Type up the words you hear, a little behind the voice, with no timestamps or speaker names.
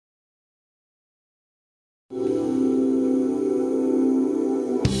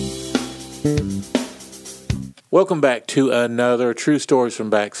Welcome back to another True Stories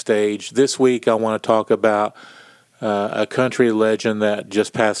from Backstage. This week I want to talk about a country legend that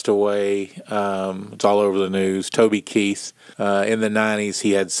just passed away. It's all over the news. Toby Keith. In the 90s,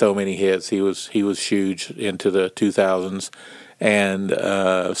 he had so many hits. He was huge into the 2000s, and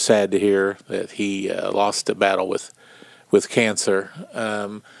sad to hear that he lost a battle with cancer.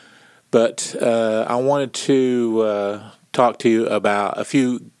 But I wanted to talk to you about a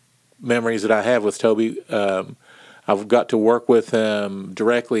few memories that I have with Toby. I've got to work with him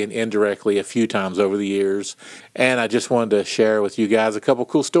directly and indirectly a few times over the years, and I just wanted to share with you guys a couple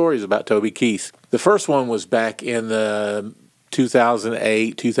cool stories about Toby Keith. The first one was back in the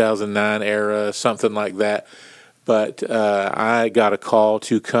 2008, 2009 era, something like that, but I got a call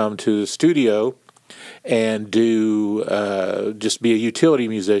to come to the studio and do just be a utility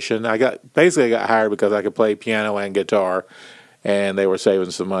musician. I got hired because I could play piano and guitar, and they were saving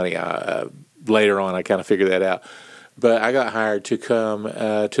some money. Later on, I kind of figured that out. But I got hired to come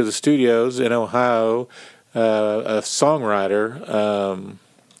to the studios in Ohio. A songwriter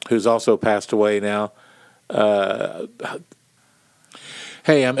who's also passed away now. Hey,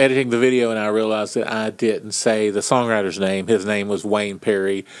 I'm editing the video and I realized that I didn't say the songwriter's name. His name was Wayne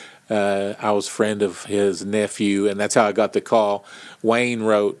Perry. I was a friend of his nephew, and that's how I got the call. Wayne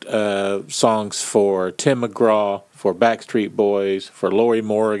wrote songs for Tim McGraw, for Backstreet Boys, for Lori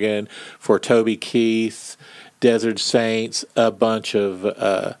Morgan, for Toby Keith, Desert Saints, a bunch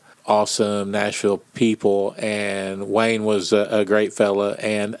of awesome Nashville people, and Wayne was a great fella,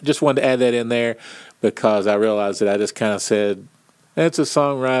 and just wanted to add that in there because I realized that I just kind of said, it's a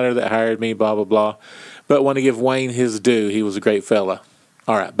songwriter that hired me, blah, blah, blah, but want to give Wayne his due. He was a great fella.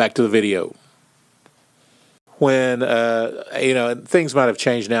 All right, back to the video. When, things might have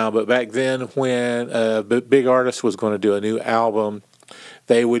changed now, but back then when a big artist was going to do a new album,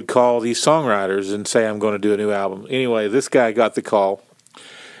 they would call these songwriters and say, I'm going to do a new album. Anyway, this guy got the call,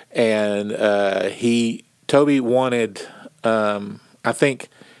 and Toby wanted, I think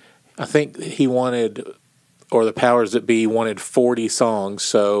he wanted, or the powers that be wanted 40 songs,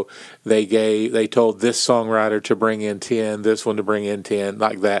 so they told this songwriter to bring in 10, this one to bring in 10,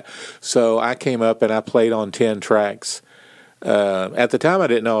 like that. So I came up and I played on 10 tracks. At the time, I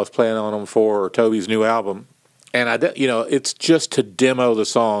didn't know I was playing on them for Toby's new album. And it's just to demo the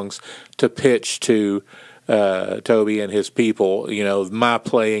songs, to pitch to Toby and his people. My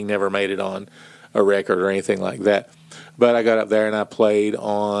playing never made it on a record or anything like that. But I got up there and I played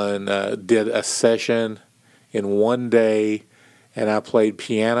did a session in one day, and I played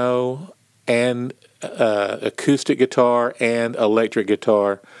piano and acoustic guitar and electric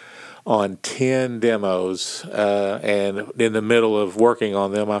guitar on 10 demos. And in the middle of working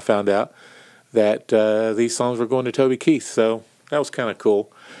on them, I found out that these songs were going to Toby Keith, so that was kind of cool.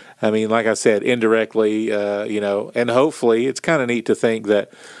 I mean, like I said, indirectly, and hopefully it's kind of neat to think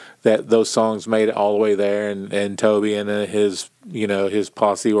that those songs made it all the way there, and Toby and his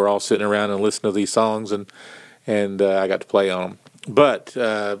posse were all sitting around and listening to these songs, and I got to play on them. But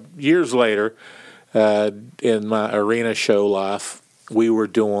years later, in my arena show life, we were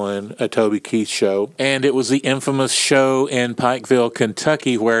doing a Toby Keith show, and it was the infamous show in Pikeville,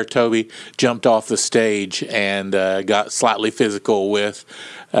 Kentucky, where Toby jumped off the stage and got slightly physical with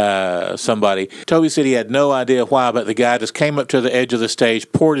somebody. Toby said he had no idea why, but the guy just came up to the edge of the stage,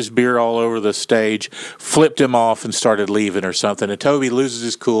 poured his beer all over the stage, flipped him off, and started leaving or something. And Toby loses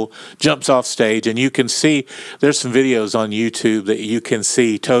his cool, jumps off stage, and you can see, there's some videos on YouTube that you can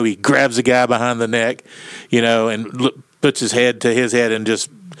see Toby grabs the guy behind the neck, and puts his head to his head and just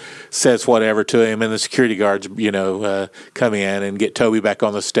says whatever to him, and the security guards, come in and get Toby back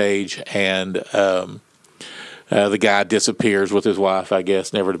on the stage, and the guy disappears with his wife, I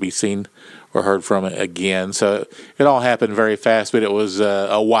guess, never to be seen or heard from again. So it all happened very fast, but it was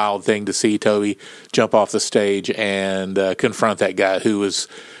a wild thing to see Toby jump off the stage and confront that guy who was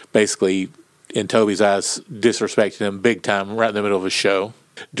basically, in Toby's eyes, disrespecting him big time right in the middle of a show.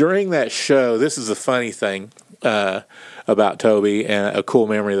 During that show, this is a funny thing about Toby and a cool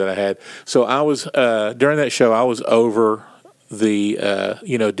memory that I had. So I was during that show, I was over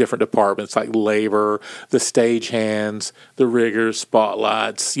the different departments like labor, the stagehands, the riggers,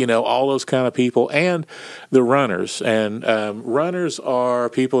 spotlights, all those kind of people, and the runners. And runners are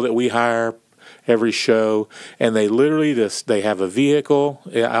people that we hire every show, and they literally they have a vehicle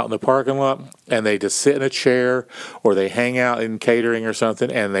out in the parking lot, and they just sit in a chair, or they hang out in catering or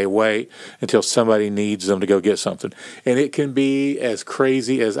something, and they wait until somebody needs them to go get something. And it can be as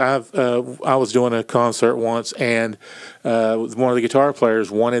crazy as I was doing a concert once, and one of the guitar players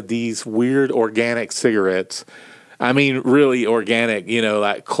wanted these weird organic cigarettes. I mean, really organic,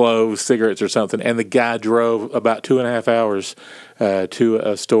 like cloves, cigarettes or something. And the guy drove about 2.5 hours to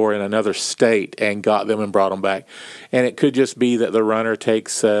a store in another state and got them and brought them back. And it could just be that the runner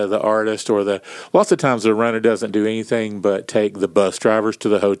takes the artist, or lots of times the runner doesn't do anything but take the bus drivers to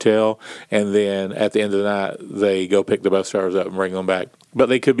the hotel, and then at the end of the night they go pick the bus drivers up and bring them back. But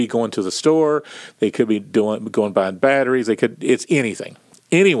they could be going to the store, they could be going buying batteries, it's anything.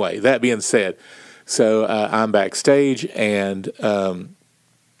 Anyway, that being said, so I'm backstage, and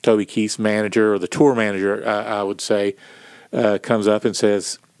Toby Keith's manager, or the tour manager, I would say, comes up and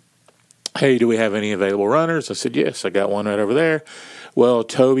says, "Hey, do we have any available runners?" I said, "Yes, I got one right over there." "Well,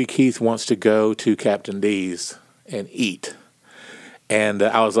 Toby Keith wants to go to Captain D's and eat." And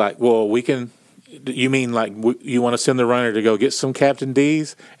I was like, "Well, we can." You mean like you want to send the runner to go get some Captain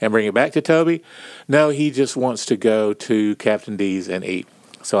D's and bring it back to Toby? No, he just wants to go to Captain D's and eat.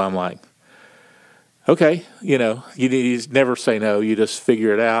 So I'm like, okay, you just never say no. You just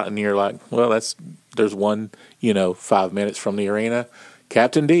figure it out, and you're like, well, there's one, 5 minutes from the arena,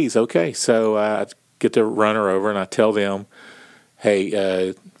 Captain D's. Okay, so I get the runner over and I tell them,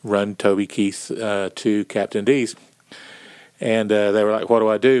 hey, run Toby Keith to Captain D's. And they were like, what do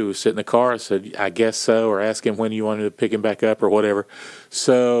I do? Sit in the car? I said, I guess so, or ask him when you wanted to pick him back up or whatever.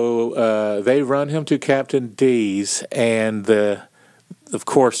 So they run him to Captain D's, and of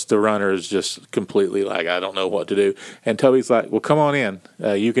course the runner is just completely like, I don't know what to do. And Toby's like, well, come on in.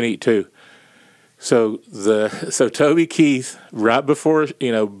 You can eat too. So Toby Keith, right before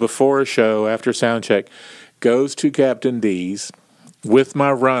a show, after sound check, goes to Captain D's with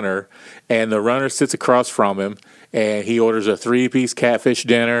my runner, and the runner sits across from him, and he orders a 3-piece catfish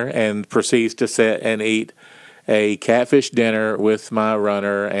dinner and proceeds to sit and eat a catfish dinner with my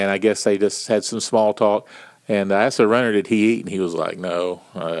runner. And I guess they just had some small talk. And I asked the runner, did he eat? And he was like, no,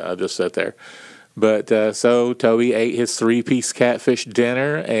 I just sat there. But so Toby ate his 3-piece catfish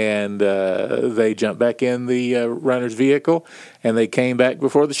dinner, and they jumped back in the runner's vehicle, and they came back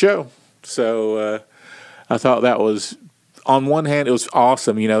before the show. So I thought that was, on one hand, it was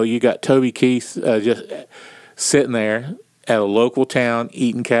awesome. You got Toby Keith just sitting there at a local town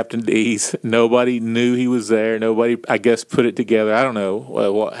eating Captain D's. Nobody knew he was there. Nobody, I guess, put it together. I don't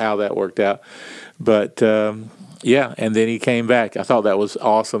know how that worked out. But, yeah, and then he came back. I thought that was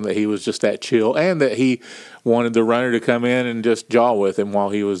awesome that he was just that chill, and that he wanted the runner to come in and just jaw with him while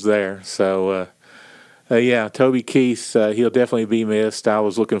he was there. So, yeah, Toby Keith, he'll definitely be missed. I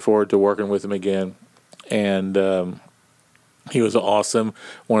was looking forward to working with him again. And he was awesome.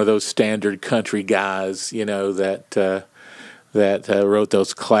 One of those standard country guys, that wrote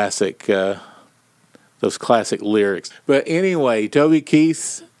those classic lyrics. But anyway, Toby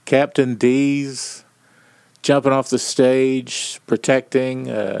Keith, Captain D's, jumping off the stage, protecting,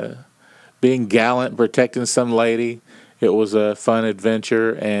 being gallant, protecting some lady. It was a fun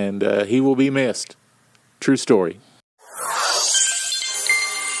adventure, and he will be missed. True story.